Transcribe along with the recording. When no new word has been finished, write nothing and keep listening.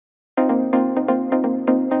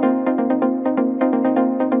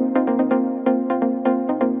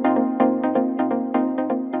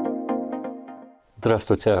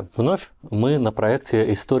Здравствуйте. Вновь мы на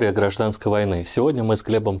проекте «История гражданской войны». Сегодня мы с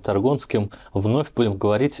Глебом Таргонским вновь будем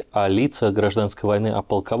говорить о лицах гражданской войны, о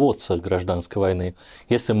полководцах гражданской войны.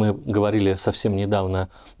 Если мы говорили совсем недавно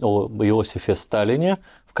о Иосифе Сталине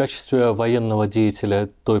в качестве военного деятеля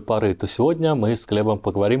той поры, то сегодня мы с Глебом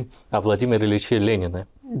поговорим о Владимире Ильиче Ленине.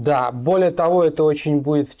 Да, более того, это очень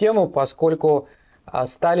будет в тему, поскольку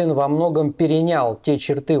Сталин во многом перенял те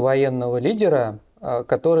черты военного лидера,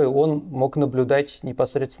 которые он мог наблюдать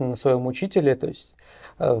непосредственно на своем учителе, то есть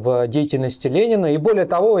в деятельности Ленина. И более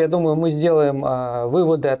того, я думаю, мы сделаем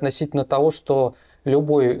выводы относительно того, что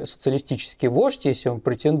любой социалистический вождь, если он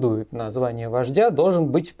претендует на звание вождя, должен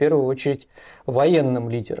быть в первую очередь военным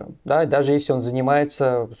лидером, да, даже если он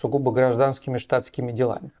занимается сугубо гражданскими штатскими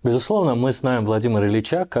делами. Безусловно, мы знаем Владимира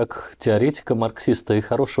Ильича как теоретика-марксиста и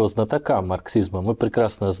хорошего знатока марксизма. Мы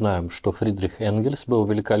прекрасно знаем, что Фридрих Энгельс был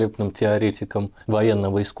великолепным теоретиком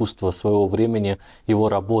военного искусства своего времени, его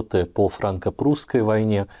работы по франко-прусской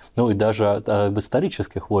войне, ну и даже об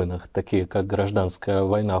исторических войнах, такие как Гражданская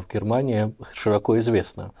война в Германии, широко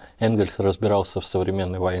известно. Энгельс разбирался в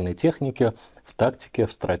современной военной технике, в тактике,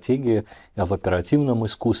 в стратегии, в оперативном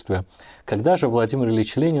искусстве. Когда же Владимир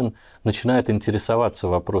Ильич Ленин начинает интересоваться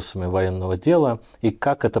вопросами военного дела и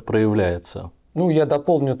как это проявляется? Ну, я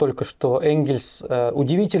дополню только, что Энгельс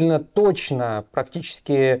удивительно точно,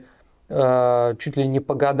 практически чуть ли не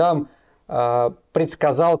по годам,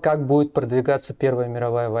 предсказал, как будет продвигаться Первая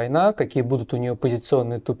мировая война, какие будут у нее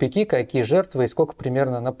позиционные тупики, какие жертвы и сколько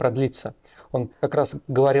примерно она продлится. Он как раз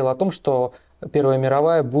говорил о том, что Первая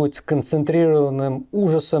мировая будет сконцентрированным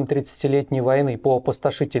ужасом 30-летней войны по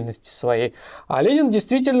опустошительности своей. А Ленин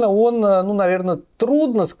действительно, он, наверное,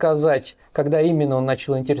 трудно сказать, когда именно он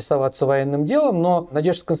начал интересоваться военным делом, но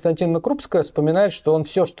Надежда Константиновна Крупская вспоминает, что он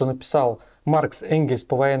все, что написал Маркс, Энгельс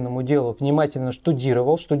по военному делу, внимательно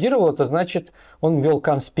штудировал. Штудировал – это значит, он вел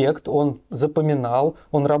конспект, он запоминал,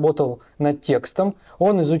 он работал над текстом,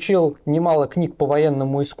 он изучил немало книг по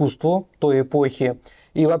военному искусству той эпохи.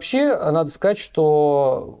 И вообще, надо сказать,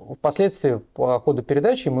 что впоследствии по ходу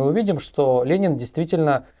передачи мы увидим, что Ленин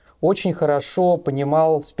действительно очень хорошо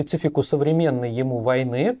понимал специфику современной ему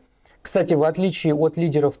войны. Кстати, в отличие от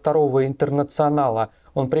лидеров Второго интернационала,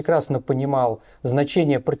 он прекрасно понимал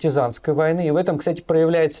значение партизанской войны. И в этом, кстати,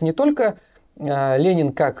 проявляется не только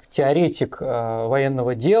Ленин как теоретик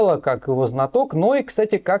военного дела, как его знаток, но и,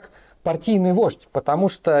 кстати, как партийный вождь, потому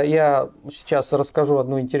что я сейчас расскажу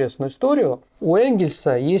одну интересную историю. У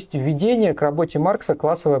Энгельса есть введение к работе Маркса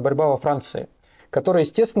 «Классовая борьба во Франции», которая,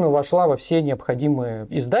 естественно, вошла во все необходимые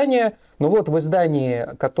издания. Но вот в издании,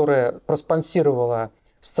 которое проспонсировала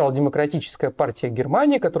социал-демократическая партия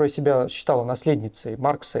Германии, которая себя считала наследницей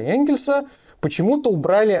Маркса и Энгельса, почему-то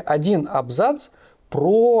убрали один абзац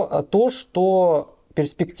про то, что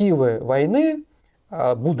перспективы войны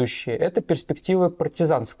будущее – это перспективы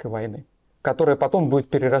партизанской войны, которая потом будет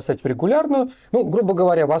перерастать в регулярную. Ну, грубо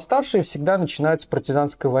говоря, восставшие всегда начинают с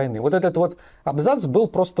партизанской войны. Вот этот вот абзац был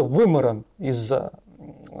просто выморан из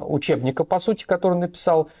учебника, по сути, который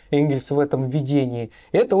написал Энгельс в этом введении.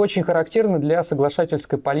 И это очень характерно для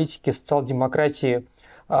соглашательской политики социал-демократии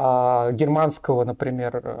германского,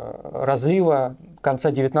 например, разлива конца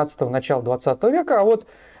 19-го, начала 20 века. А вот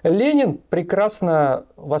Ленин прекрасно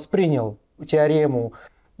воспринял теорему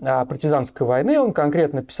партизанской войны. Он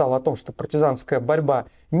конкретно писал о том, что партизанская борьба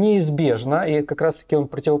неизбежна, и как раз-таки он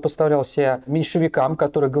противопоставлял себя меньшевикам,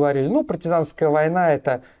 которые говорили, ну, партизанская война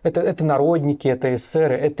это народники, это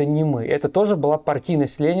эсеры, это не мы. Это тоже была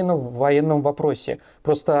партийность Ленина в военном вопросе.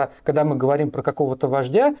 Просто, когда мы говорим про какого-то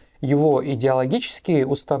вождя, его идеологические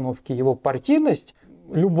установки, его партийность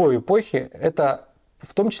любой эпохи, это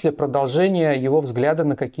в том числе продолжение его взгляда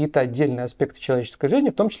на какие-то отдельные аспекты человеческой жизни,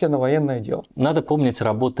 в том числе на военное дело. Надо помнить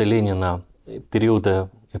работы Ленина периода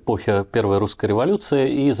эпохи Первой русской революции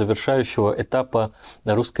и завершающего этапа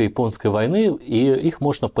русско-японской войны, и их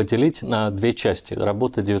можно поделить на две части.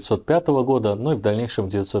 Работы 1905 года, ну и в дальнейшем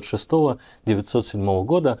 1906-1907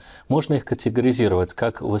 года. Можно их категоризировать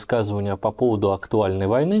как высказывания по поводу актуальной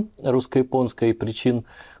войны русско-японской и причин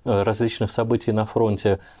различных событий на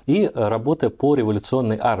фронте, и работы по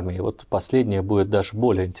революционной армии. Вот последнее будет даже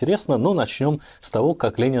более интересно, но начнем с того,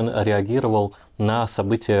 как Ленин реагировал на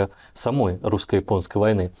события самой русско-японской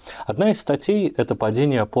войны. Одна из статей – это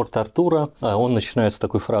падение Порт-Артура. Он начинает с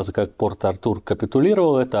такой фразы, как «Порт-Артур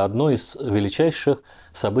капитулировал». Это одно из величайших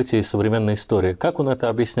событий современной истории. Как он это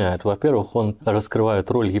объясняет? Во-первых, он раскрывает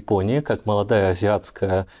роль Японии, как молодая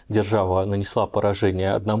азиатская держава нанесла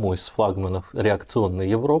поражение одному из флагманов реакционной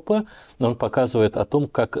Европы. Он показывает о том,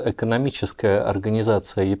 как экономическая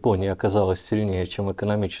организация Японии оказалась сильнее, чем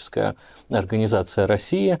экономическая организация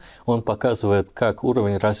России. Он показывает как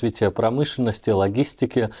уровень развития промышленности,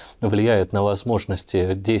 логистики влияет на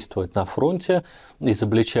возможности действовать на фронте,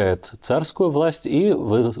 изобличает царскую власть и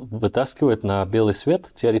вытаскивает на белый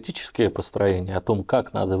свет теоретические построения о том,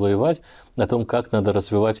 как надо воевать, о том, как надо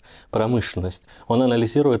развивать промышленность. Он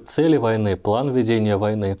анализирует цели войны, план ведения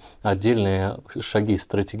войны, отдельные шаги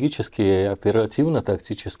стратегические и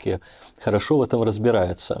оперативно-тактические, хорошо в этом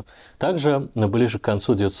разбирается. Также ближе к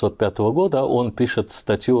концу 1905 года он пишет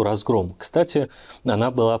статью «Разгром». Кстати, она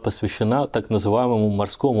была посвящена так называемому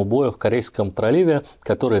морскому бою в Корейском проливе,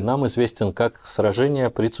 который нам известен как сражение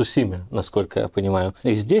при Цусиме, насколько я понимаю.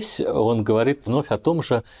 И здесь он говорит вновь о том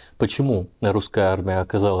же, почему русская армия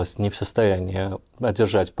оказалась не в состоянии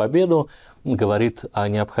одержать победу, говорит о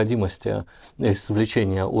необходимости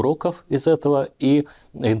извлечения уроков из этого и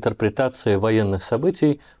интерпретации военных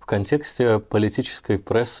событий в контексте политической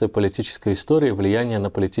прессы, политической истории, влияния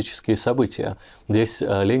на политические события. Здесь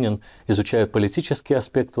Ленин изучает политический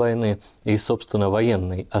аспект войны и, собственно,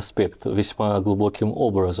 военный аспект весьма глубоким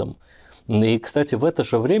образом. И, кстати, в это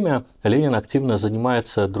же время Ленин активно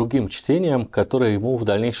занимается другим чтением, которое ему в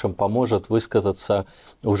дальнейшем поможет высказаться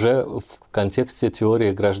уже в контексте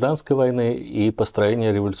теории гражданской войны и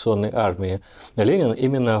построения революционной армии. Ленин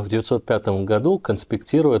именно в 1905 году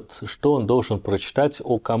конспектирует, что он должен прочитать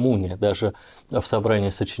о коммуне. Даже в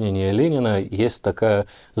собрании сочинения Ленина есть такая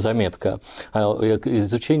заметка.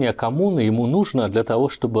 Изучение коммуны ему нужно для того,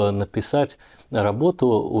 чтобы написать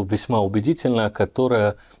работу весьма убедительно,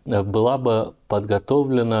 которая была бы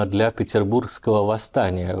подготовлена для Петербургского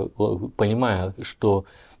восстания, понимая, что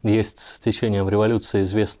есть с течением революции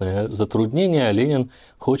известные затруднения, Ленин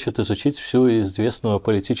хочет изучить всю известную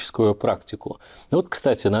политическую практику. И вот,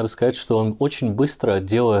 кстати, надо сказать, что он очень быстро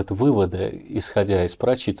делает выводы, исходя из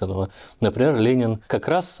прочитанного. Например, Ленин как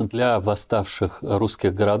раз для восставших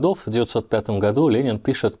русских городов в 1905 году Ленин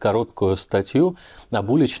пишет короткую статью об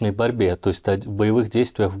уличной борьбе, то есть о боевых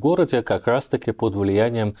действиях в городе, как раз-таки под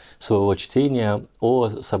влиянием своего чтения о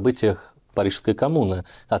событиях Парижской коммуны,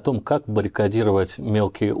 о том, как баррикадировать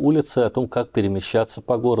мелкие улицы, о том, как перемещаться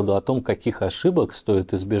по городу, о том, каких ошибок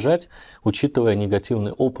стоит избежать, учитывая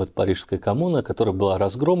негативный опыт Парижской коммуны, которая была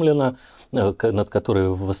разгромлена, над которой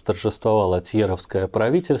восторжествовало тьеровское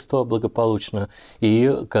правительство благополучно,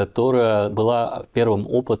 и которая была первым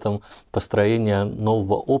опытом построения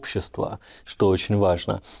нового общества, что очень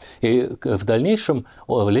важно. И в дальнейшем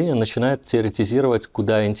Ленин начинает теоретизировать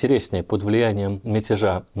куда интереснее под влиянием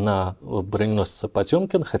мятежа на броненосца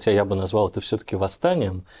Потемкин, хотя я бы назвал это все-таки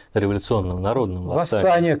восстанием, революционным народным восстанием.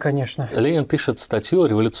 Восстание, конечно. Ленин пишет статью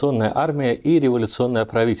 «Революционная армия и революционное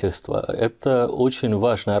правительство». Это очень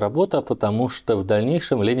важная работа, потому что в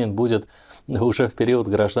дальнейшем Ленин будет уже в период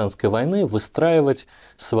Гражданской войны выстраивать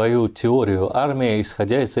свою теорию армии,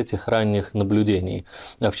 исходя из этих ранних наблюдений.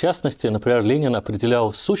 В частности, например, Ленин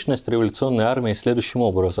определял сущность революционной армии следующим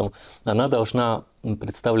образом. Она должна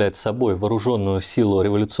представлять собой вооруженную силу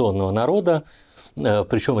революционного народа,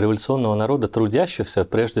 причем революционного народа трудящихся,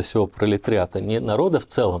 прежде всего пролетариата, не народа в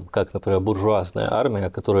целом, как, например, буржуазная армия,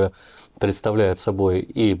 которая представляет собой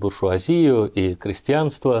и буржуазию, и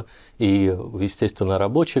крестьянство, и, естественно,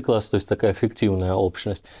 рабочий класс, то есть такая фиктивная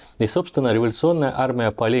общность. И, собственно, революционная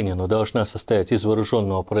армия по Ленину должна состоять из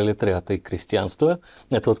вооруженного пролетариата и крестьянства.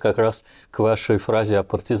 Это вот как раз к вашей фразе о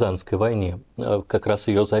партизанской войне. Как раз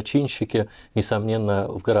ее зачинщики, несомненно,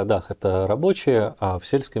 в городах это рабочие, а в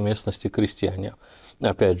сельской местности крестьяне.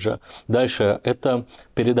 Опять же, дальше это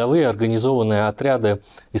передовые организованные отряды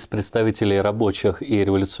из представителей рабочих и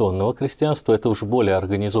революционного крестьянства. Это уже более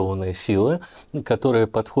организованные силы, которые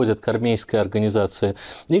подходят к армейской организации,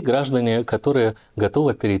 и граждане, которые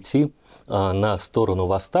готовы перейти на сторону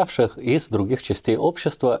восставших из других частей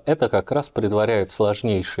общества. Это как раз предваряет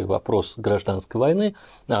сложнейший вопрос гражданской войны,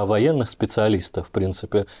 военных специалистов, в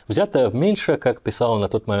принципе. Взятое меньше, как писал на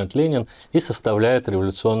тот момент Ленин, и составляет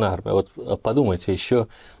революционная армия. Вот подумайте, еще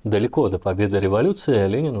далеко до победы революции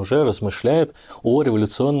Ленин уже размышляет о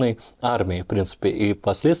революционной армии, в принципе, и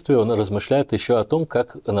впоследствии он размышляет еще о том,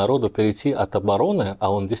 как народу перейти от обороны,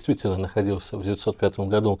 а он действительно находился в 1905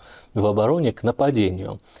 году в обороне, к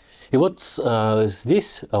нападению. И вот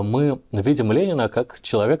здесь мы видим Ленина как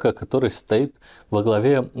человека, который стоит во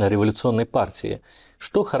главе революционной партии.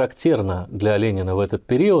 Что характерно для Ленина в этот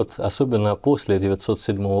период, особенно после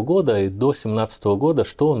 1907 года и до 1917 года,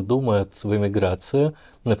 что он думает в эмиграции,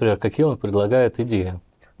 например, какие он предлагает идеи?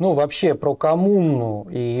 Ну, вообще про коммуну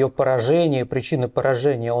и ее поражение, причины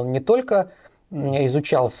поражения он не только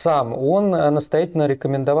изучал сам, он настоятельно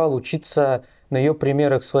рекомендовал учиться на ее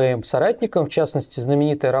примерах своим соратникам, в частности,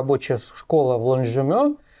 знаменитая рабочая школа в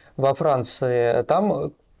Лонжюме во Франции.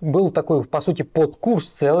 Там был такой, по сути, подкурс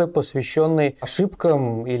целый, посвященный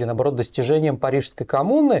ошибкам или, наоборот, достижениям Парижской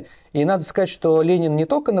коммуны. И надо сказать, что Ленин не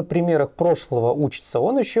только на примерах прошлого учится,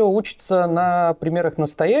 он еще учится на примерах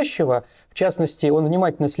настоящего. В частности, он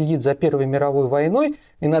внимательно следит за Первой мировой войной.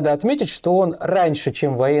 И надо отметить, что он раньше,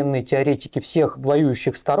 чем военные теоретики всех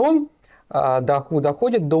воюющих сторон,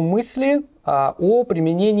 доходит до мысли о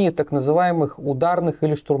применении так называемых ударных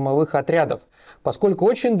или штурмовых отрядов. Поскольку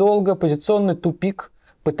очень долго позиционный тупик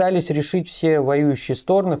пытались решить все воюющие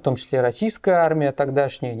стороны, в том числе российская армия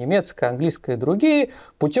тогдашняя, немецкая, английская и другие,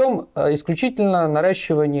 путем исключительно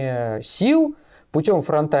наращивания сил, путем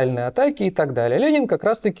фронтальной атаки и так далее. Ленин как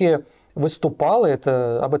раз-таки выступал, и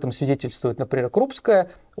об этом свидетельствует, например, Крупская,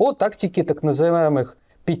 о тактике так называемых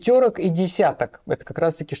пятерок и десяток. Это как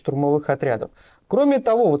раз-таки штурмовых отрядов. Кроме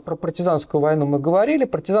того, вот про партизанскую войну мы говорили.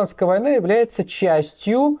 Партизанская война является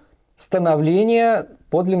частью становления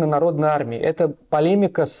подлинно народной армии. Это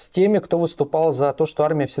полемика с теми, кто выступал за то, что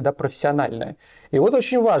армия всегда профессиональная. И вот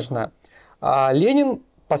очень важно. Ленин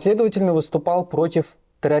последовательно выступал против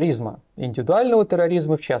терроризма, индивидуального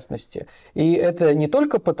терроризма в частности. И это не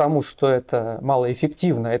только потому, что это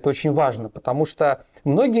малоэффективно, это очень важно, потому что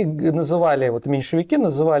многие называли, вот меньшевики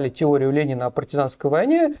называли теорию Ленина о партизанской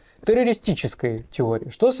войне террористической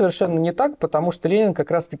теорией, что совершенно не так, потому что Ленин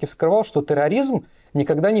как раз-таки вскрывал, что терроризм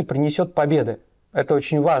никогда не принесет победы. Это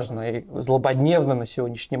очень важно и злободневно на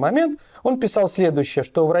сегодняшний момент. Он писал следующее,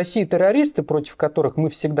 что в России террористы, против которых мы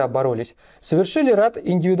всегда боролись, совершили ряд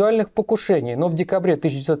индивидуальных покушений. Но в декабре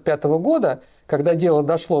 1905 года, когда дело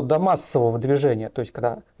дошло до массового движения, то есть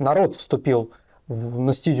когда народ вступил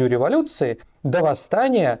на стезю революции, до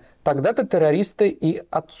восстания, тогда-то террористы и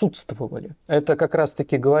отсутствовали. Это как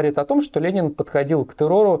раз-таки говорит о том, что Ленин подходил к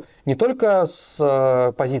террору не только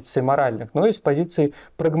с позиций моральных, но и с позиций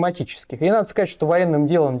прагматических. И надо сказать, что военным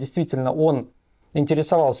делом действительно он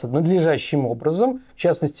интересовался надлежащим образом. В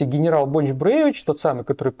частности, генерал Бонч-Бруевич, тот самый,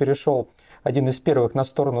 который перешел один из первых на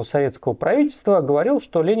сторону советского правительства, говорил,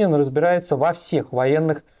 что Ленин разбирается во всех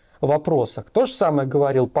военных вопросах. То же самое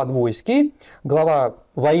говорил Подвойский, глава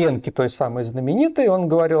военки той самой знаменитой. Он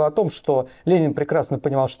говорил о том, что Ленин прекрасно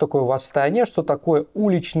понимал, что такое восстание, что такое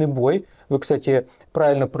уличный бой. Вы, кстати,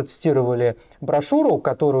 правильно процитировали брошюру,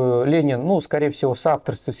 которую Ленин, скорее всего, в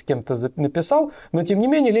соавторстве с кем-то написал, но, тем не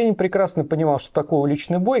менее, Ленин прекрасно понимал, что такое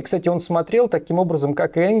уличный бой. И, кстати, он смотрел таким образом,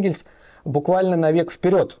 как и Энгельс, буквально на век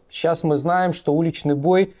вперед. Сейчас мы знаем, что уличный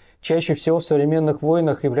бой чаще всего в современных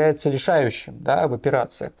войнах является решающим, в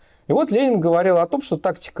операциях. И вот Ленин говорил о том, что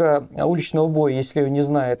тактика уличного боя, если ее не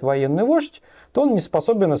знает военный вождь, то он не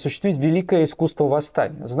способен осуществить великое искусство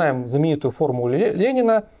восстания. Знаем знаменитую формулу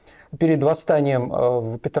Ленина перед восстанием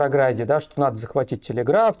в Петрограде, что надо захватить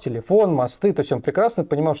телеграф, телефон, мосты. То есть он прекрасно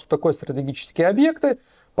понимал, что такое стратегические объекты,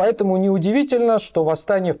 поэтому неудивительно, что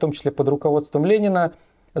восстание, в том числе под руководством Ленина,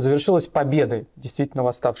 завершилось победой действительно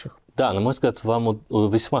восставших. Да, на мой взгляд, вам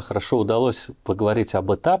весьма хорошо удалось поговорить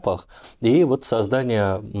об этапах, и вот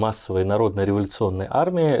создание массовой народной революционной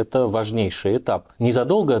армии – это важнейший этап.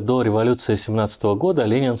 Незадолго до революции 1917 года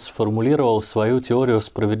Ленин сформулировал свою теорию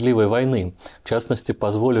справедливой войны. В частности,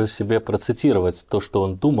 позволю себе процитировать то, что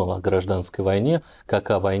он думал о гражданской войне, как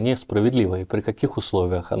о войне справедливой, и при каких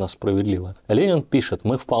условиях она справедлива. Ленин пишет: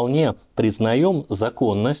 «Мы вполне признаем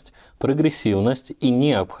законность, прогрессивность и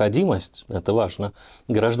необходимость, это важно,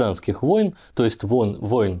 гражданских войн, то есть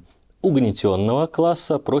войн угнетенного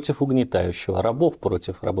класса против угнетающего, рабов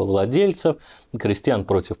против рабовладельцев, крестьян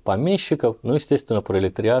против помещиков, естественно,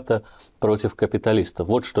 пролетариата против капиталистов».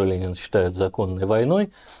 Вот что Ленин считает законной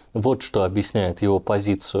войной, вот что объясняет его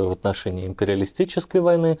позицию в отношении империалистической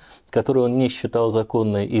войны, которую он не считал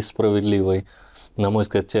законной и справедливой, на мой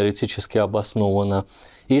взгляд, теоретически обоснованно.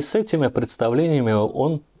 И с этими представлениями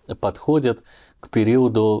он подходит к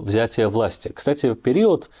периоду взятия власти. Кстати,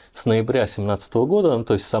 период с ноября 1917 года,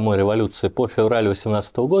 то есть самой революции, по февраль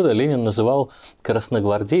 18 года Ленин называл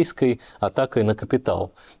красногвардейской атакой на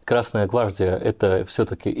капитал. Красная гвардия – это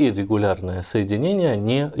все-таки иррегулярное соединение,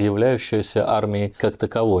 не являющееся армией как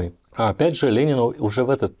таковой. А опять же, Ленину уже в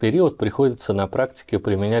этот период приходится на практике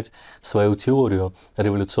применять свою теорию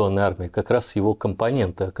революционной армии, как раз его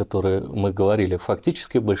компоненты, о которых мы говорили.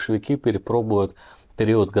 Фактически большевики перепробуют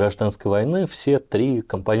период гражданской войны все три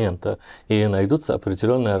компонента и найдут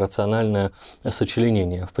определенное рациональное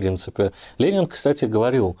сочленение, в принципе. Ленин, кстати,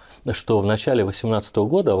 говорил, что в начале 18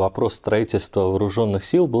 года вопрос строительства вооруженных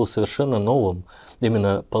сил был совершенно новым,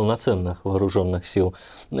 именно полноценных вооруженных сил.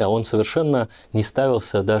 Он совершенно не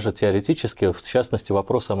ставился даже теоретически, в частности,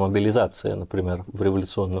 вопрос о мобилизации, например, в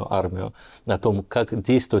революционную армию, о том, как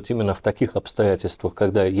действовать именно в таких обстоятельствах,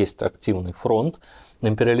 когда есть активный фронт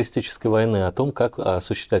империалистической войны, о том, как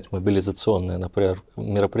осуществлять мобилизационные, например,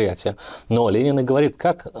 мероприятия. Но Ленин и говорит,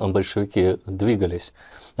 как большевики двигались.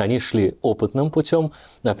 Они шли опытным путем,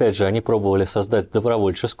 опять же, они пробовали создать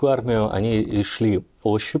добровольческую армию, они шли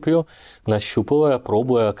ощупью, нащупывая,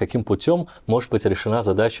 пробуя, каким путем может быть решена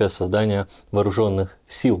задача создания вооруженных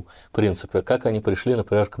сил. В принципе, как они пришли,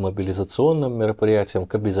 например, к мобилизационным мероприятиям,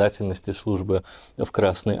 к обязательности службы в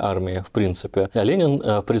Красной армии, в принципе. А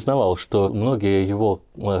Ленин признавал, что многие его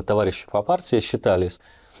товарищи по партии считались,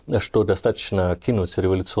 что достаточно кинуть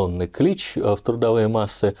революционный клич в трудовые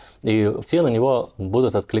массы, и все на него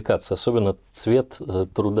будут откликаться, особенно цвет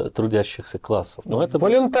трудящихся классов. Но это...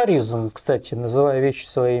 Волюнтаризм, кстати, называя вещи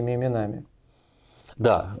своими именами.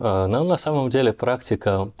 Да, но на самом деле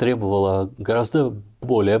практика требовала гораздо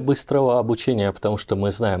более быстрого обучения, потому что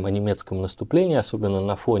мы знаем о немецком наступлении, особенно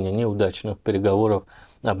на фоне неудачных переговоров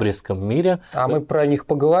о Брестском мире. А мы про них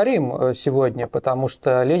поговорим сегодня, потому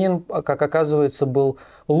что Ленин, как оказывается, был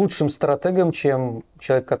лучшим стратегом, чем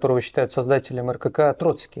человек, которого считают создателем РКК,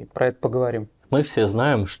 Троцкий. Про это поговорим. Мы все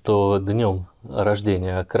знаем, что днем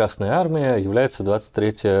рождения Красной армии является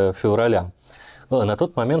 23 февраля. На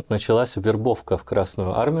тот момент началась вербовка в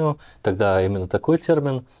Красную армию. Тогда именно такой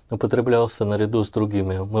термин употреблялся наряду с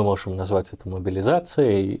другими. Мы можем назвать это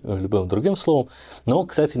мобилизацией и любым другим словом. Но,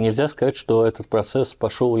 кстати, нельзя сказать, что этот процесс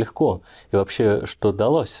пошел легко. И вообще, что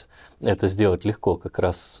далось это сделать легко как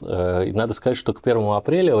раз. И надо сказать, что к 1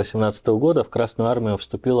 апреля 2018 года в Красную армию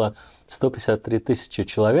вступило 153 тысячи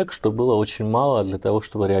человек, что было очень мало для того,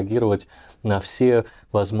 чтобы реагировать на все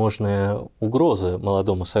возможные угрозы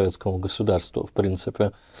молодому советскому государству, в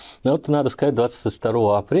принципе. Но вот надо сказать,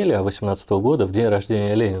 22 апреля 2018 года, в день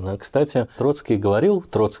рождения Ленина, кстати, Троцкий,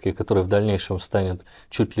 который в дальнейшем станет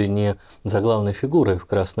чуть ли не заглавной фигурой в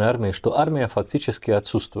Красной армии, что армия фактически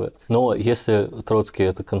отсутствует. Но если Троцкий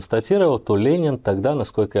это констатировал, то Ленин тогда,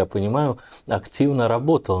 насколько я понимаю, активно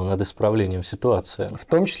работал над исправлением ситуации. В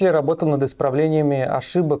том числе работал над исправлениями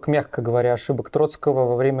ошибок, мягко говоря, ошибок Троцкого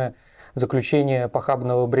во время заключения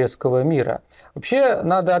похабного Брестского мира. Вообще,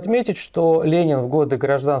 надо отметить, что Ленин в годы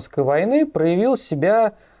Гражданской войны проявил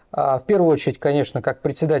себя, в первую очередь, конечно, как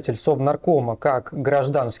председатель Совнаркома, как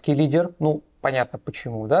гражданский лидер. Ну, понятно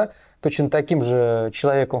почему, да? Точно таким же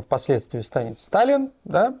человеком впоследствии станет Сталин,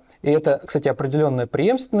 да? И это, кстати, определенная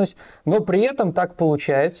преемственность. Но при этом так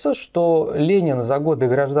получается, что Ленин за годы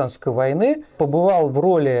Гражданской войны побывал в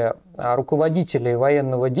роли руководителя и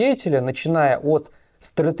военного деятеля, начиная от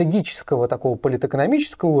стратегического такого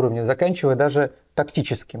политэкономического уровня, заканчивая даже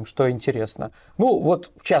тактическим, что интересно. Ну вот,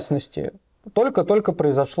 в частности, только-только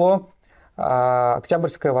произошло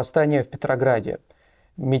Октябрьское восстание в Петрограде.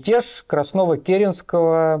 Мятеж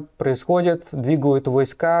Краснова-Керенского происходит, двигают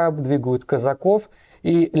войска, двигают казаков.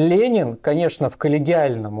 И Ленин, конечно, в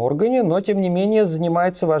коллегиальном органе, но тем не менее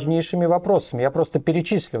занимается важнейшими вопросами. Я просто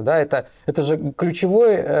перечислю, да, это же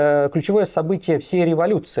ключевое событие всей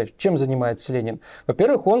революции. Чем занимается Ленин?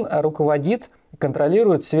 Во-первых, он руководит,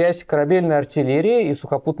 контролирует связь корабельной артиллерии и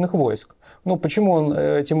сухопутных войск. Ну, почему он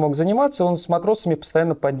этим мог заниматься? Он с матросами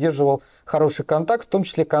постоянно поддерживал хороший контакт, в том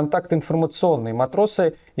числе контакт информационный.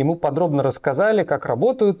 Матросы ему подробно рассказали, как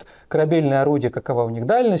работают корабельные орудия, какова у них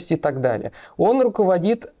дальность и так далее. Он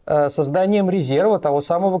руководит созданием резерва, того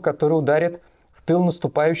самого, который ударит в тыл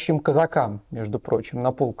наступающим казакам, между прочим,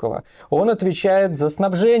 на Пулково. Он отвечает за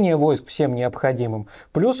снабжение войск всем необходимым.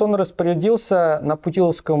 Плюс он распорядился на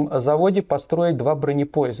Путиловском заводе построить 2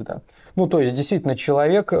 бронепоезда. Ну, то есть, действительно,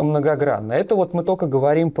 человек многогранный. Это вот мы только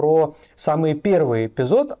говорим про самый первый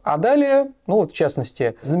эпизод. А далее, ну вот в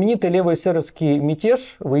частности, знаменитый левоэсеровский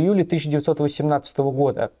мятеж в июле 1918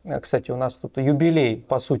 года. Кстати, у нас тут юбилей,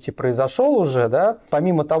 по сути, произошел уже, да.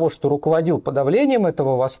 Помимо того, что руководил подавлением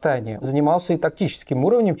этого восстания, занимался и тактическим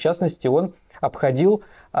уровнем. В частности, он обходил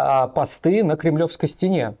посты на Кремлевской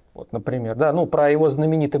стене. Вот, например, да. Ну, про его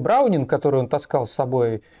знаменитый Браунинг, который он таскал с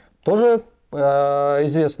собой, тоже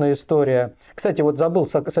известная история. Кстати, вот забыл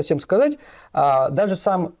совсем сказать, даже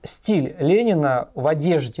сам стиль Ленина в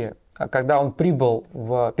одежде, когда он прибыл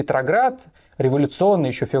в Петроград, революционная,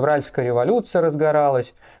 еще февральская революция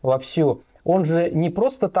разгоралась вовсю, он же не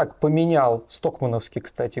просто так поменял, стокмановский,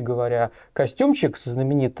 кстати говоря, костюмчик с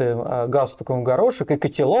знаменитым галстуком в горошек и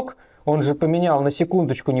котелок, он же поменял на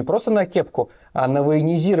секундочку не просто на кепку, а на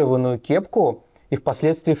военизированную кепку и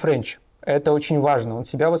впоследствии френч. Это очень важно. Он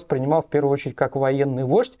себя воспринимал в первую очередь как военный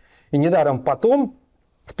вождь. И недаром потом,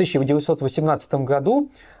 в 1918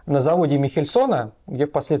 году, на заводе Михельсона, где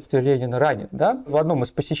впоследствии Ленин ранен, да, в одном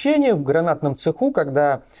из посещений в гранатном цеху,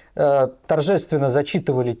 когда торжественно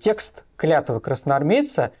зачитывали текст клятвы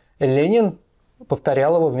красноармейца, Ленин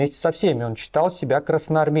повторял его вместе со всеми. Он считал себя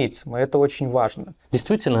красноармейцем, и это очень важно.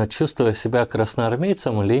 Действительно, чувствуя себя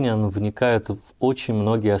красноармейцем, Ленин вникает в очень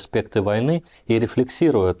многие аспекты войны и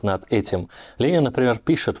рефлексирует над этим. Ленин, например,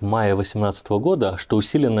 пишет в мае 18 года, что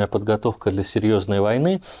усиленная подготовка для серьезной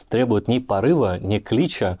войны требует не порыва, не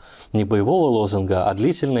клича, не боевого лозунга, а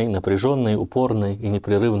длительной, напряженной, упорной и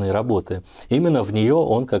непрерывной работы. Именно в нее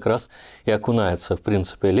он как раз и окунается. В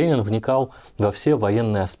принципе, Ленин вникал во все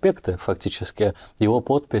военные аспекты, фактически. Его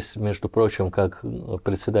подпись, между прочим, как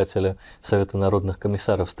председателя Совета народных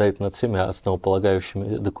комиссаров, стоит над всеми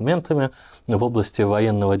основополагающими документами в области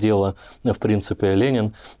военного дела. В принципе,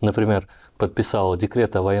 Ленин, например, подписал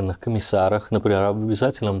декрет о военных комиссарах, например, об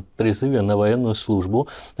обязательном призыве на военную службу,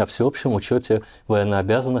 о всеобщем учете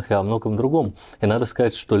военнообязанных и о многом другом. И надо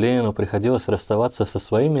сказать, что Ленину приходилось расставаться со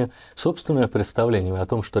своими собственными представлениями о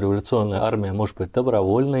том, что революционная армия может быть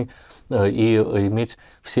добровольной и иметь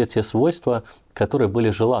все те свойства, которые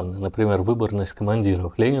были желанны, например, выборность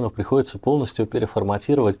командиров. Ленину приходится полностью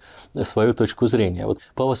переформатировать свою точку зрения. Вот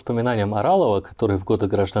по воспоминаниям Оралова, который в годы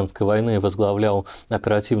Гражданской войны возглавлял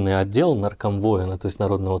оперативный отдел наркомвоина, то есть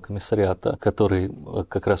Народного комиссариата, который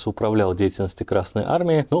как раз управлял деятельностью Красной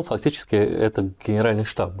армии, ну, фактически это генеральный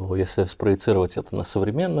штаб был, если спроецировать это на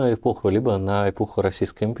современную эпоху, либо на эпоху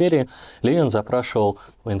Российской империи. Ленин запрашивал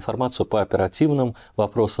информацию по оперативным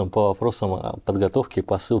вопросам, по вопросам подготовки и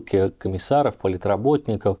посылки комиссаров,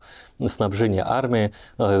 политработников, снабжения армии.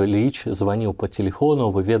 Ильич звонил по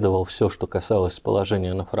телефону, выведывал все, что касалось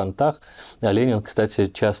положения на фронтах. Ленин, кстати,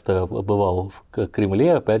 часто бывал в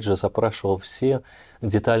Кремле, опять же, запрашивал все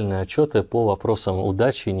детальные отчеты по вопросам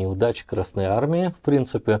удачи и неудачи Красной армии, в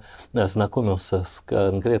принципе, знакомился с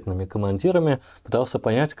конкретными командирами, пытался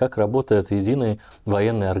понять, как работает единый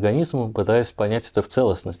военный организм, пытаясь понять это в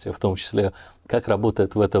целостности, в том числе, как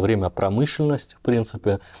работает в это время промышленность, в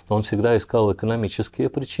принципе. Он всегда искал экономические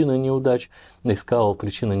причины неудач, искал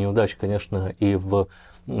причины неудач, конечно, и в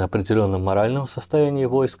определенном моральном состоянии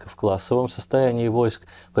войск, в классовом состоянии войск,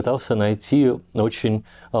 пытался найти очень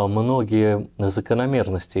многие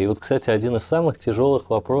закономерности. И вот, кстати, один из самых тяжелых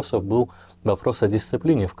вопросов был вопрос о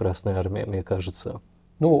дисциплине в Красной армии, мне кажется.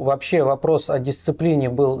 Ну, вообще вопрос о дисциплине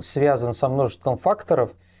был связан со множеством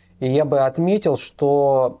факторов, и я бы отметил,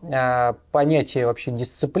 что понятие вообще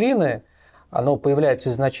дисциплины, оно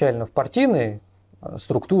появляется изначально в партийной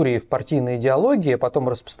структуре и в партийной идеологии, потом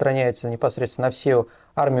распространяется непосредственно на всю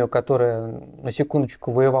армию, которая, на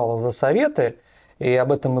секундочку, воевала за Советы, и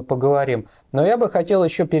об этом мы поговорим. Но я бы хотел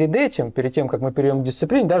еще перед тем, как мы перейдем к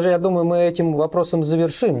дисциплине, даже, я думаю, мы этим вопросом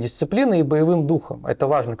завершим, дисциплиной и боевым духом. Это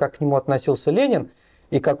важно, как к нему относился Ленин,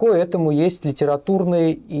 и какой этому есть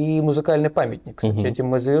литературный и музыкальный памятник. Кстати, этим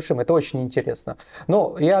мы завершим. Это очень интересно.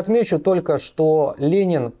 Но я отмечу только, что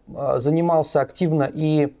Ленин занимался активно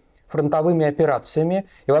и фронтовыми операциями.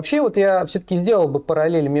 И вообще вот я все-таки сделал бы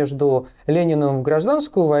параллель между Лениным в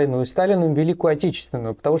Гражданскую войну и Сталиным в Великую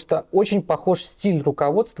Отечественную, потому что очень похож стиль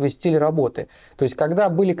руководства и стиль работы. То есть, когда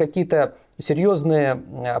были какие-то серьезные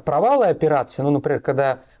провалы операции, ну, например,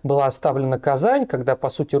 когда была оставлена Казань, когда, по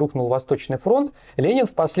сути, рухнул Восточный фронт, Ленин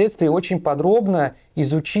впоследствии очень подробно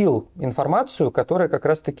изучил информацию, которая как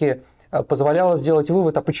раз-таки позволяло сделать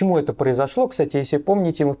вывод, а почему это произошло. Кстати, если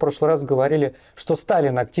помните, мы в прошлый раз говорили, что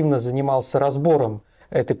Сталин активно занимался разбором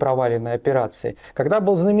этой проваленной операции. Когда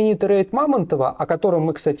был знаменитый рейд Мамонтова, о котором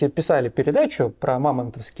мы, кстати, писали передачу про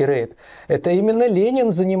мамонтовский рейд, это именно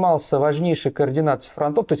Ленин занимался важнейшей координацией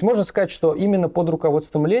фронтов. То есть можно сказать, что именно под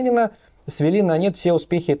руководством Ленина свели на нет все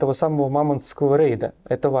успехи этого самого мамонтовского рейда.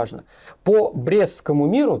 Это важно. По Брестскому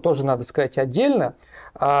миру, тоже надо сказать отдельно,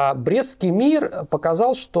 Брестский мир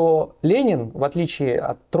показал, что Ленин, в отличие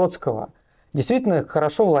от Троцкого, действительно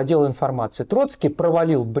хорошо владел информацией. Троцкий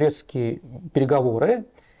провалил Брестские переговоры,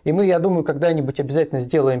 и мы, я думаю, когда-нибудь обязательно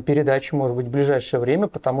сделаем передачу, может быть, в ближайшее время,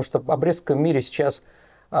 потому что о Брестском мире сейчас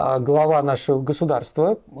глава нашего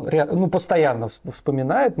государства постоянно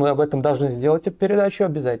вспоминает, мы об этом должны сделать передачу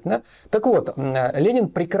обязательно. Так вот, Ленин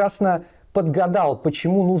прекрасно подгадал,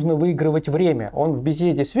 почему нужно выигрывать время. Он в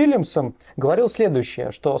беседе с Вильямсом говорил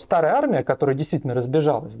следующее, что старая армия, которая действительно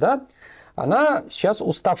разбежалась, да, она сейчас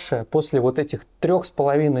уставшая после вот этих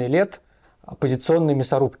 3,5 лет оппозиционной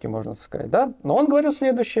мясорубки, можно сказать. Да? Но он говорил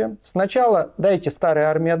следующее. Сначала дайте старой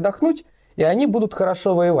армии отдохнуть, и они будут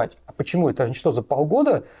хорошо воевать. А почему? Это они что, за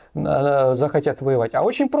полгода захотят воевать? А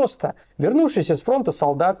очень просто. Вернувшиеся с фронта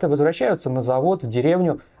солдаты возвращаются на завод, в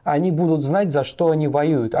деревню. Они будут знать, за что они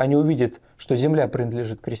воюют. Они увидят, что земля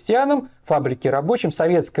принадлежит крестьянам, фабрики рабочим,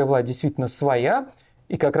 советская власть действительно своя.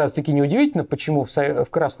 И как раз-таки неудивительно, почему в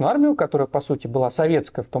Красную армию, которая, по сути, была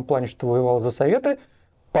советская в том плане, что воевала за Советы,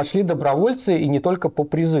 пошли добровольцы и не только по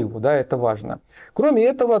призыву, да, это важно. Кроме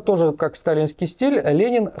этого, тоже как сталинский стиль,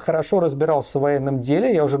 Ленин хорошо разбирался в военном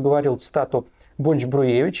деле. Я уже говорил цитату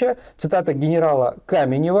Бонч-Бруевича. Цитата генерала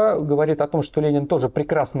Каменева говорит о том, что Ленин тоже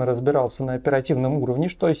прекрасно разбирался на оперативном уровне,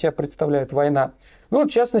 что из себя представляет война. Ну, в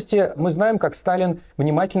частности, мы знаем, как Сталин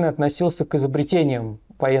внимательно относился к изобретениям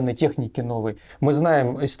военной техники новой. Мы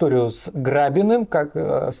знаем историю с Грабиным,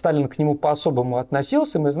 как Сталин к нему по-особому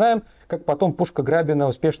относился. Мы знаем, как потом пушка Грабина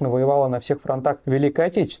успешно воевала на всех фронтах Великой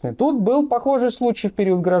Отечественной. Тут был похожий случай в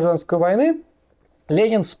период Гражданской войны.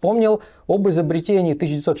 Ленин вспомнил об изобретении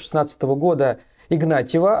 1916 года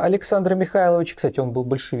Игнатьева Александра Михайловича. Кстати, он был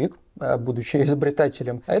большевик, будучи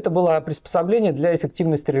изобретателем. Это было приспособление для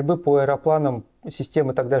эффективной стрельбы по аэропланам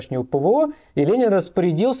системы тогдашнего ПВО. И Ленин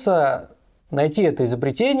распорядился найти это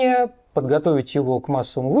изобретение, подготовить его к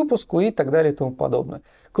массовому выпуску и так далее и тому подобное.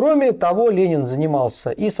 Кроме того, Ленин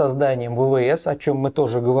занимался и созданием ВВС, о чем мы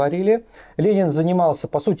тоже говорили. Ленин занимался,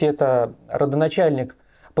 по сути, это родоначальник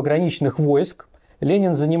пограничных войск.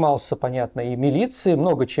 Ленин занимался, понятно, и милицией,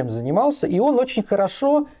 много чем занимался, и он очень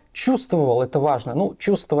хорошо чувствовал, это важно. Ну,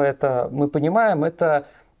 чувство это, мы понимаем, это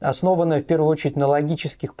основано в первую очередь на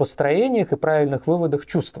логических построениях и правильных выводах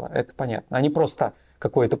чувства, это понятно, а не просто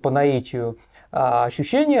какое-то по наитию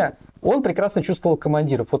ощущение. Он прекрасно чувствовал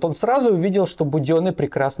командиров. Вот он сразу увидел, что Буденный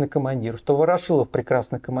прекрасный командир, что Ворошилов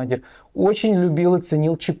прекрасный командир. Очень любил и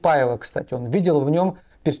ценил Чапаева, кстати. Он видел в нем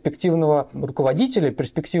перспективного руководителя,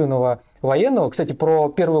 перспективного военного. Кстати, про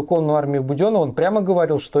первую конную армию Буденного он прямо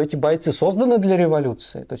говорил, что эти бойцы созданы для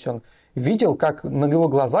революции. То есть он видел, как на его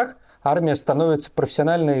глазах армия становится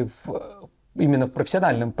профессиональной именно в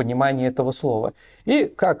профессиональном понимании этого слова. И,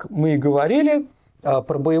 как мы и говорили,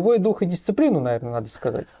 про боевой дух и дисциплину, наверное, надо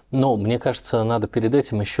сказать. Но мне кажется, надо перед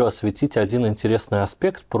этим еще осветить один интересный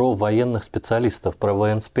аспект про военных специалистов, про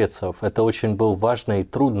военспецов. Это очень был важный и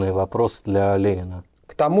трудный вопрос для Ленина.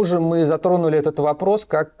 К тому же мы затронули этот вопрос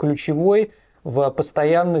как ключевой в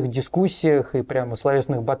постоянных дискуссиях и прямо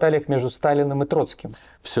словесных баталиях между Сталиным и Троцким.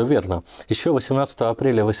 Все верно. Еще 18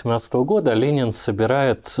 апреля 18 года Ленин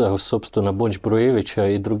собирает, собственно,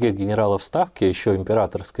 Бонч-Бруевича и других генералов Ставки, еще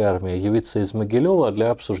императорской армии, явиться из Могилева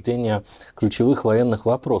для обсуждения ключевых военных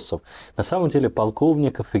вопросов. На самом деле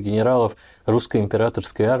полковников и генералов русской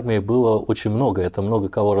императорской армии было очень много. Это много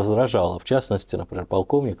кого раздражало. В частности, например,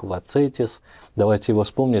 полковник Вацетис, давайте его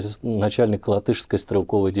вспомнить, начальник латышской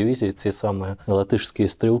стрелковой дивизии, те самые латышские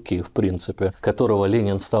стрелки, в принципе, которого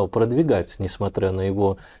Ленин стал продвигать, несмотря на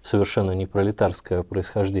его совершенно непролетарское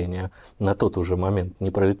происхождение, на тот уже момент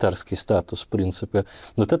непролетарский статус, в принципе.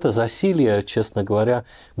 Вот это засилье, честно говоря,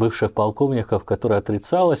 бывших полковников, которое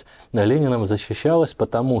отрицалось, Лениным защищалось,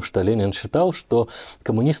 потому что Ленин считал, что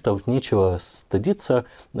коммунистов нечего стыдиться,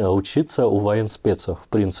 учиться у военспецов, в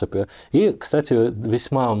принципе. И, кстати,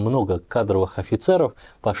 весьма много кадровых офицеров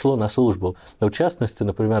пошло на службу. В частности,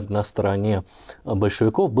 например, на стороне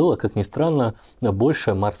большевиков было, как ни странно,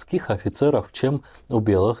 больше морских офицеров, чем у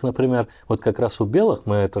белых, например. Вот как раз у белых,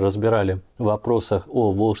 мы это разбирали в вопросах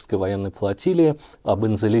о Волжской военной флотилии, об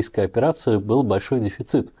Инзелийской операции, был большой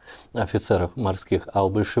дефицит офицеров морских, а у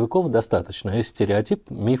большевиков достаточно. Есть стереотип,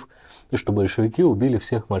 миф, что большевики убили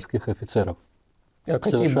всех морских офицеров. А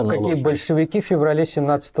какие большевики в феврале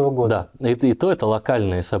 17 года? Да, и то это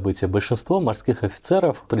локальные события. Большинство морских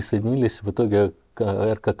офицеров присоединились в итоге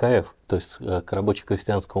к РККФ, то есть к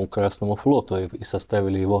рабоче-крестьянскому Красному флоту, и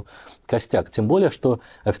составили его костяк. Тем более, что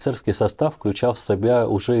офицерский состав включал в себя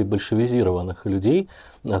уже и большевизированных людей,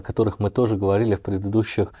 о которых мы тоже говорили в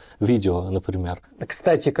предыдущих видео, например.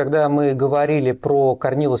 Кстати, когда мы говорили про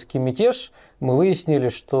Корниловский мятеж, мы выяснили,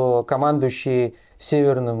 что командующий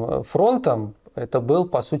Северным фронтом это был,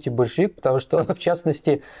 по сути, большевик, потому что он, в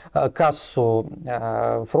частности, кассу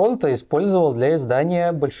фронта использовал для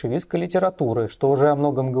издания большевистской литературы, что уже о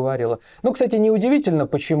многом говорило. Ну, кстати, неудивительно,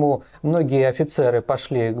 почему многие офицеры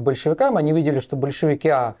пошли к большевикам. Они видели, что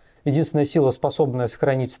большевики, единственная сила, способная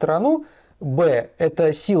сохранить страну,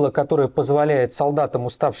 это сила, которая позволяет солдатам,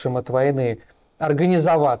 уставшим от войны,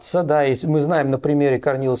 организоваться, да, и мы знаем на примере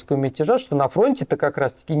Корниловского мятежа, что на фронте-то как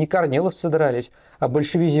раз-таки не корниловцы дрались, а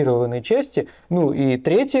большевизированные части. Ну и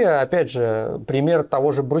третье, опять же, пример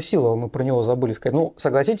того же Брусилова, мы про него забыли сказать. Ну,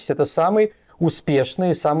 согласитесь, это самый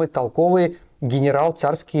успешный, самый толковый генерал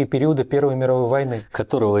царские периоды Первой мировой войны.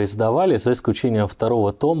 Которого издавали, за исключением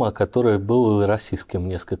второго тома, который был расистским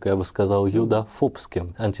несколько, я бы сказал,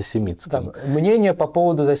 юдофобским, антисемитским. Да, мнение по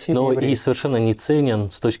поводу засилия Но евреев. и совершенно не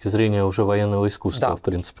ценен с точки зрения уже военного искусства, Да. в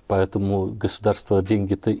принципе, поэтому государство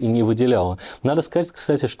деньги-то и не выделяло. Надо сказать,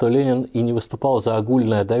 кстати, что Ленин и не выступал за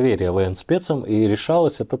огульное доверие военспецам, и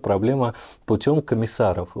решалась эта проблема путем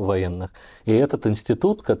комиссаров военных. И этот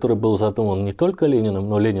институт, который был задуман не только Лениным,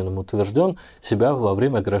 но Лениным утвержден, себя во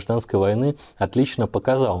время Гражданской войны отлично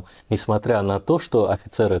показал. Несмотря на то, что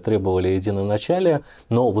офицеры требовали единоначалия,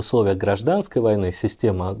 но в условиях Гражданской войны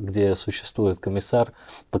система, где существует комиссар,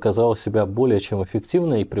 показала себя более чем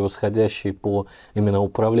эффективной и превосходящей по именно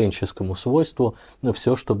управленческому свойству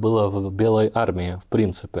все, что было в Белой армии, в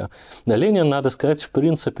принципе. Ленин, надо сказать, в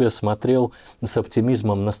принципе, смотрел с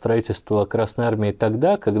оптимизмом на строительство Красной армии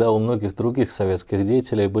тогда, когда у многих других советских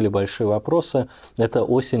деятелей были большие вопросы. Это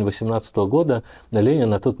осень 18 года. Ленин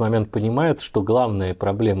на тот момент понимает, что главные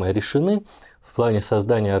проблемы решены в плане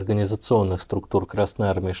создания организационных структур Красной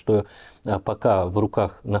армии, что пока в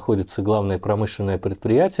руках находится главное промышленное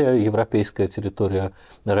предприятие, европейская территория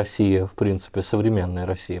России, в принципе, современная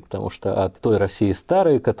Россия, потому что от той России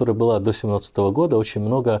старой, которая была до 17 года, очень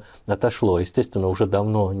много отошло. Естественно, уже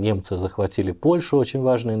давно немцы захватили Польшу, очень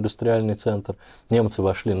важный индустриальный центр, немцы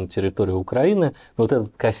вошли на территорию Украины, но вот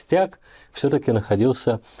этот костяк все-таки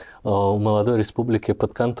находился у молодой республики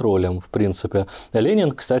под контролем, в принципе.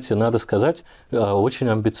 Ленин, кстати, надо сказать, очень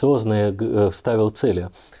амбициозные ставил цели.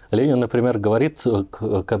 Ленин, например, говорит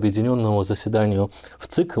к объединенному заседанию в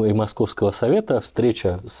ЦИК и Московского совета,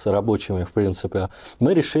 встреча с рабочими, в принципе,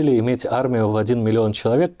 мы решили иметь армию в 1 миллион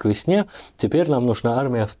человек к весне, теперь нам нужна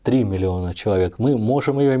армия в 3 миллиона человек. Мы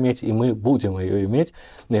можем ее иметь, и мы будем ее иметь.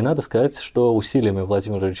 И надо сказать, что усилиями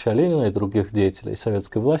Владимира Ильича Ленина и других деятелей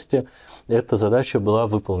советской власти эта задача была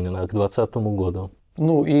выполнена к 2020 году.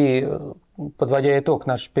 Ну и подводя итог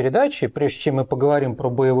нашей передачи, прежде чем мы поговорим про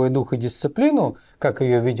боевой дух и дисциплину, как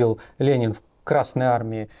ее видел Ленин в Красной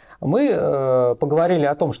армии, мы поговорили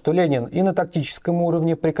о том, что Ленин и на тактическом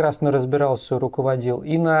уровне прекрасно разбирался и руководил,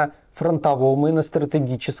 и на фронтовом, и на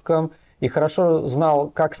стратегическом, и хорошо знал,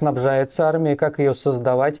 как снабжается армия, как ее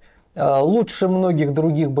создавать. Лучше многих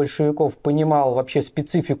других большевиков понимал вообще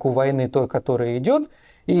специфику войны той, которая идет.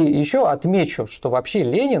 И еще отмечу, что вообще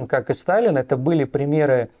Ленин, как и Сталин, это были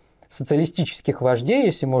примеры социалистических вождей,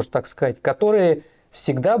 если можно так сказать, которые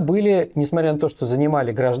всегда были, несмотря на то, что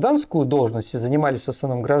занимали гражданскую должность и занимались в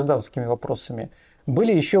основном гражданскими вопросами,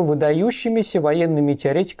 были еще выдающимися военными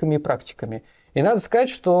теоретиками и практиками. И надо сказать,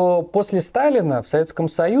 что после Сталина в Советском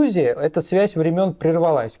Союзе эта связь времен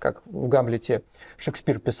прервалась, как в «Гамлете»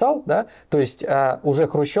 Шекспир писал, да? То есть уже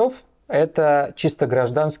Хрущев – это чисто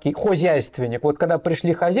гражданский хозяйственник. Вот когда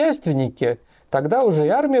пришли хозяйственники, тогда уже и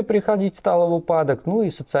армия приходить стала в упадок, ну и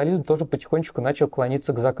социализм тоже потихонечку начал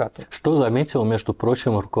клониться к закату. Что заметил, между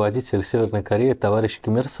прочим, руководитель Северной Кореи товарищ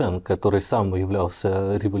Ким Ир Сен, который сам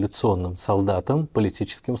являлся революционным солдатом,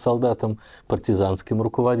 политическим солдатом, партизанским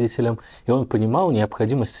руководителем, и он понимал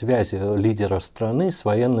необходимость связи лидера страны с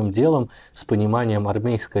военным делом, с пониманием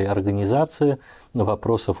армейской организации,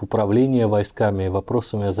 вопросов управления войсками,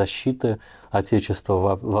 вопросами защиты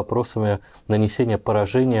Отечества, вопросами нанесения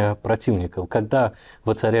поражения противников. Когда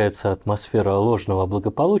воцаряется атмосфера ложного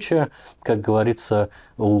благополучия, как говорится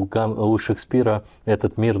у Шекспира,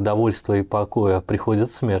 этот мир довольства и покоя,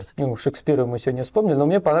 приходит смерть. Ну, Шекспира мы сегодня вспомнили, но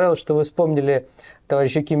мне понравилось, что вы вспомнили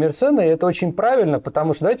товарища Ким Ир Сена, и это очень правильно,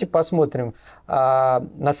 потому что давайте посмотрим,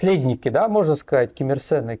 наследники, да, можно сказать, Ким Ир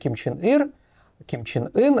Сена, Ким Чен Ир, Ким Чен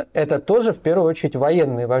Ын – это тоже в первую очередь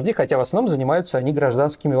военные вожди, хотя в основном занимаются они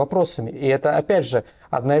гражданскими вопросами. И это, опять же,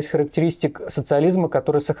 одна из характеристик социализма,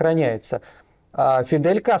 которая сохраняется.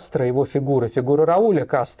 Фидель Кастро, его фигура Рауля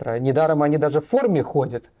Кастро, недаром они даже в форме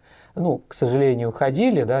ходят. Ну, к сожалению,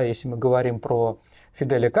 ходили, да, если мы говорим про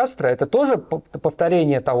Фиделя Кастро, это тоже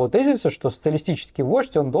повторение того тезиса, что социалистический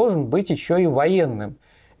вождь, он должен быть еще и военным.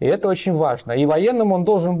 И это очень важно. И военным он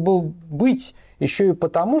должен был быть еще и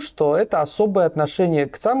потому, что это особое отношение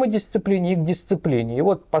к самодисциплине и к дисциплине. И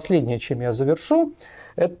вот последнее, чем я завершу,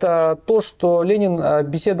 это то, что Ленин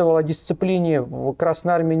беседовал о дисциплине в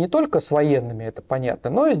Красной армии не только с военными, это понятно,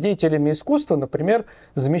 но и с деятелями искусства, например,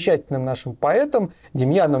 с замечательным нашим поэтом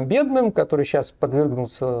Демьяном Бедным, который сейчас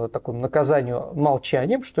подвергнулся такому наказанию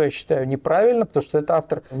молчанием, что я считаю неправильно, потому что это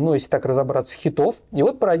автор, ну, если так разобраться, хитов. И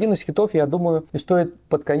вот про один из хитов, я думаю, и стоит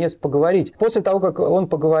под конец поговорить. После того, как он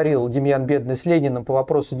поговорил, Демьян Бедный, с Лениным по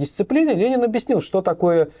вопросу дисциплины, Ленин объяснил, что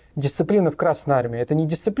такое дисциплина в Красной армии. Это не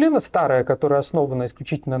дисциплина старая, которая основана исключительно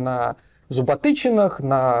на зуботычинах,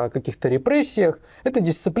 на каких-то репрессиях. Это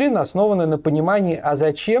дисциплина, основанная на понимании, а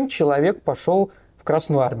зачем человек пошел в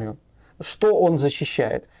Красную армию, что он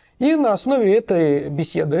защищает. И на основе этой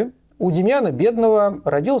беседы у Демьяна Бедного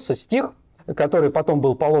родился стих, который потом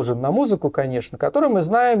был положен на музыку, конечно, который мы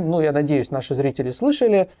знаем, ну, я надеюсь, наши зрители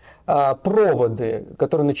слышали, проводы,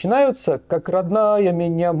 которые начинаются: «Как родная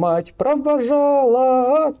меня мать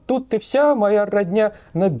провожала, тут и вся моя родня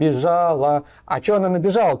набежала». А что она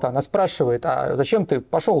набежала-то? Она спрашивает: а зачем ты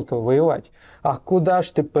пошел-то воевать? А куда ж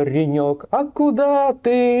ты, паренек, а куда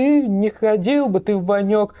ты? Не ходил бы ты,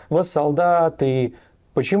 Ванек, во солдаты.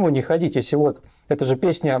 Почему не ходить, если вот, это же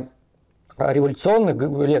песня революционных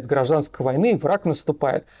лет гражданской войны, враг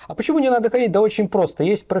наступает. А почему не надо ходить? Да очень просто,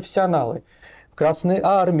 есть профессионалы. В Красной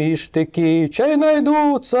армии штыки чай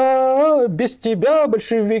найдутся, без тебя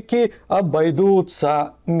большевики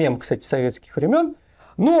обойдутся. Мем, кстати, советских времен.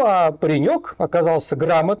 Ну, а паренек оказался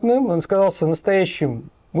грамотным, он оказался настоящим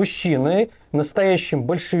мужчиной, настоящим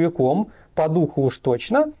большевиком, по духу уж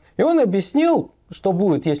точно. И он объяснил, что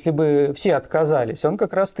будет, если бы все отказались. Он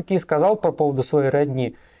как раз-таки сказал по поводу своей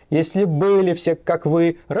родни: если были все, как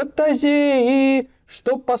вы, ротозеи,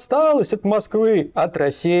 что осталось от Москвы, от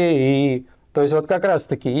России. То есть вот как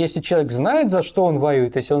раз-таки, если человек знает, за что он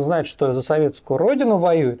воюет, если он знает, что за советскую родину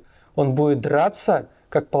воюет, он будет драться,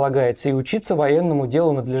 как полагается, и учиться военному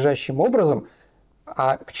делу надлежащим образом.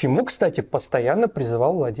 А к чему, кстати, постоянно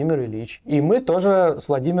призывал Владимир Ильич. И мы тоже с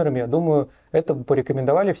Владимиром, я думаю, это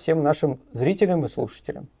порекомендовали всем нашим зрителям и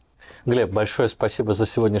слушателям. Глеб, большое спасибо за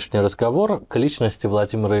сегодняшний разговор. К личности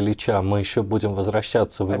Владимира Ильича мы еще будем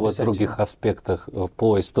возвращаться в его других аспектах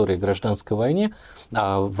по истории гражданской войны.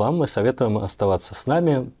 А вам мы советуем оставаться с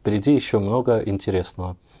нами. Впереди еще много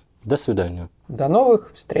интересного. До свидания. До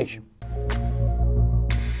новых встреч.